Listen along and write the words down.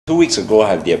2 weeks ago,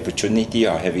 I had the opportunity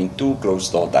of having two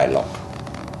closed-door dialogue.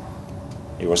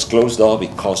 It was closed-door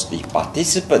because the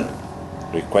participant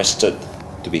requested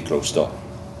to be closed-door,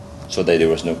 so that there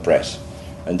was no press.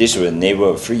 And this will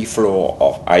enable a free flow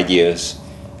of ideas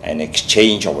and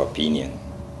exchange of opinion.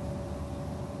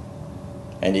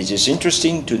 And it is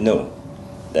interesting to know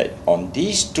that on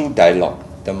these two dialogues,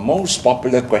 the most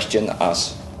popular question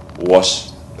asked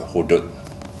was the hudud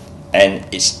and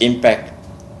its impact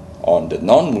on the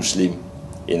non-Muslim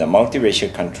in a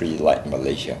multiracial country like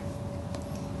Malaysia.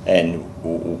 And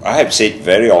I have said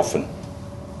very often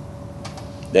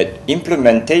that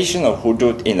implementation of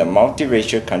hudud in a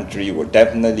multiracial country will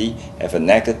definitely have a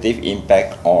negative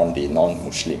impact on the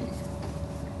non-Muslim.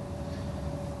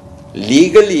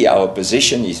 Legally, our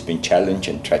position is being challenged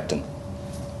and threatened.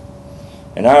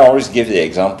 And I always give the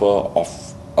example of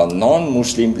a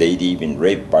non-Muslim lady being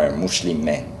raped by a Muslim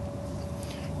man.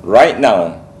 Right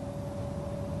now,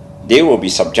 they will be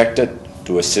subjected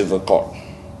to a civil court.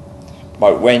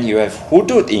 But when you have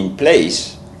hudud in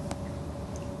place,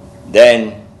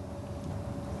 then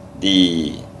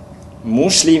the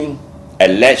Muslim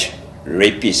alleged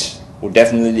rapist will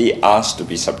definitely ask to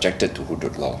be subjected to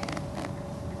hudud law.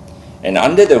 And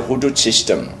under the hudud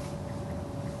system,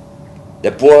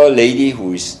 the poor lady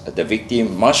who is the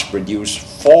victim must produce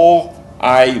 4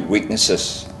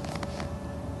 eyewitnesses.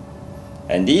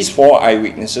 And these 4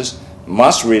 eyewitnesses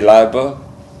must be reliable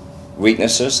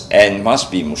witnesses and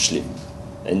must be Muslim.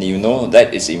 And you know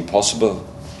that is impossible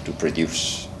to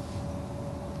produce.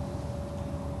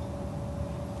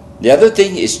 The other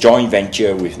thing is joint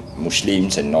venture with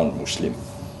Muslims and non-Muslim.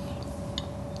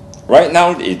 Right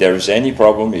now, if there is any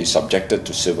problem, it is subjected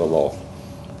to civil law.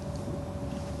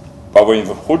 But when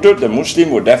hudud, the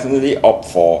Muslim will definitely opt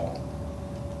for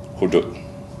hudud.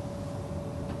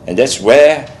 And that's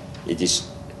where it is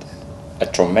a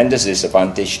tremendous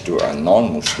disadvantage to a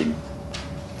non-Muslim.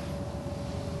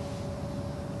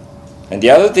 And the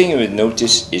other thing you will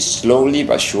notice is slowly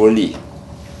but surely,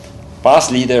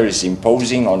 past leader is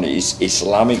imposing on its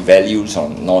Islamic values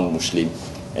on non-Muslim.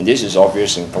 And this is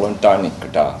obvious in Kelantan and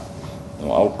Kedah.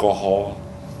 No alcohol,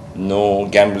 no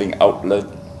gambling outlet,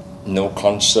 no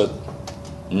concert,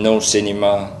 no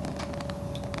cinema.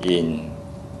 In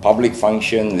public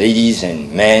function, ladies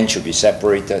and men should be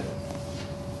separated.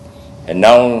 And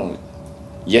now,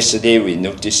 yesterday we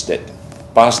noticed that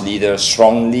past leader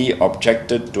strongly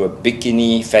objected to a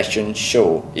bikini fashion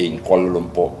show in Kuala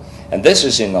Lumpur. And this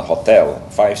is in a hotel,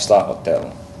 5-star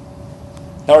hotel.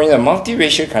 Now, in a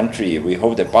multiracial country, we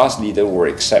hope the past leader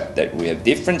will accept that we have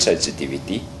different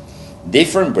sensitivity,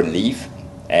 different belief,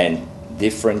 and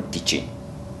different teaching.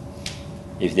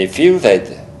 If they feel that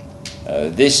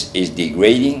this is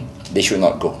degrading, they should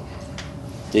not go.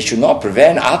 They should not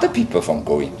prevent other people from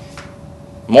going.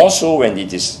 More so when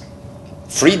it is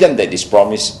freedom that is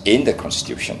promised in the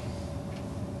Constitution.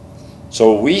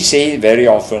 So we say very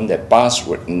often that PAS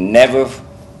would never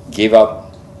give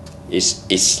up its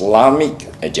Islamic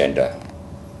agenda.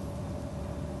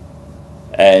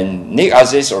 And Nick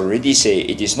Aziz already said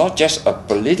it is not just a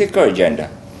political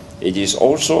agenda, it is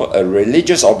also a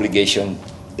religious obligation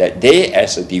that they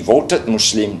as a devoted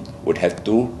Muslim would have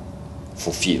to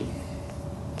fulfill.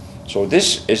 So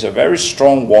this is a very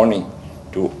strong warning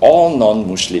to all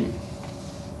non-Muslim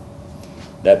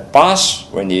that PAS,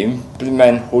 when they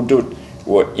implement hudud,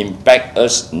 will impact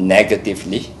us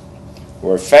negatively,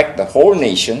 will affect the whole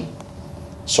nation,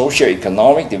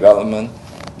 socio-economic development,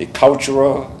 the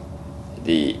cultural,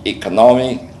 the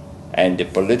economic, and the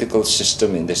political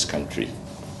system in this country.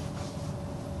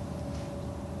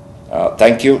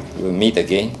 Thank you. We'll meet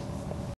again.